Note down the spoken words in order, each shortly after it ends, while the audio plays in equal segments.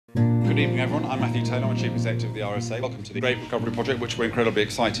Good evening, everyone. I'm Matthew Taylor, I'm Chief Executive of the RSA. Welcome to the Great Recovery Project, which we're incredibly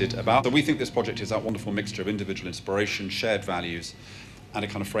excited about. So we think this project is that wonderful mixture of individual inspiration, shared values, and a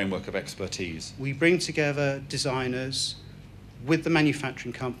kind of framework of expertise. We bring together designers with the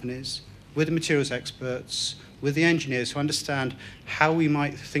manufacturing companies, with the materials experts, with the engineers who understand how we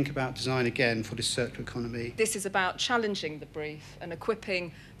might think about design again for this circular economy. This is about challenging the brief and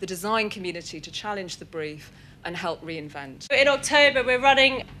equipping the design community to challenge the brief and help reinvent. In October, we're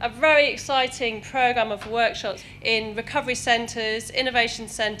running a very exciting programme of workshops in recovery centres, innovation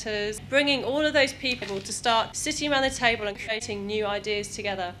centres, bringing all of those people to start sitting around the table and creating new ideas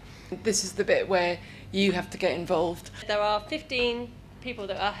together. This is the bit where you have to get involved. There are 15 people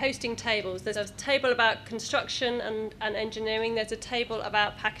that are hosting tables. There's a table about construction and engineering, there's a table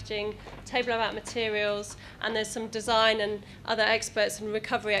about packaging, a table about materials, and there's some design and other experts and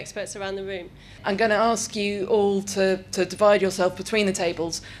recovery experts around the room. I'm going to ask you all to divide yourself between the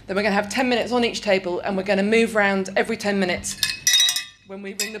tables. Then we're going to have 10 minutes on each table, and we're going to move around every 10 minutes when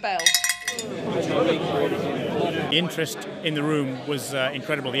we ring the bell. The interest in the room was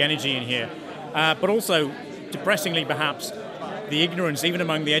incredible, the energy in here, but also, depressingly perhaps, the ignorance even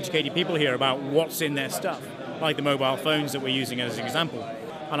among the educated people here about what's in their stuff, like the mobile phones that we're using as an example.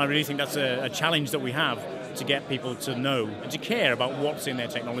 And I really think that's a challenge that we have to get people to know and to care about what's in their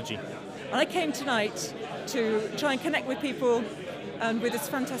technology. And I came tonight to try and connect with people and with this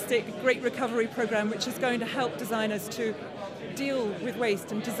fantastic Great Recovery programme, which is going to help designers to deal with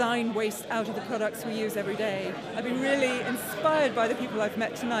waste and design waste out of the products we use every day. I've been really inspired by the people I've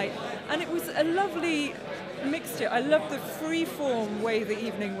met tonight, and it was a lovely mixture. I love the free-form way the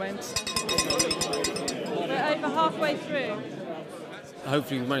evening went. We're over halfway through.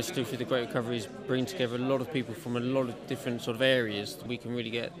 Hopefully we managed to do through the Great Recovery is bring together a lot of people from a lot of different sort of areas. We can really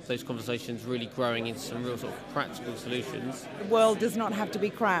get those conversations really growing into some real sort of practical solutions. The world does not have to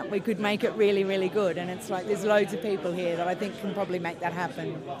be crap. We could make it really, really good, and it's like there's loads of people here that I think can probably make that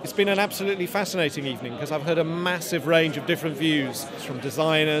happen. It's been an absolutely fascinating evening because I've heard a massive range of different views from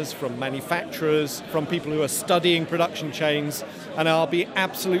designers, from manufacturers, from people who are studying production chains, and I'll be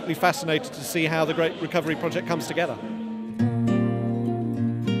absolutely fascinated to see how the Great Recovery Project comes together.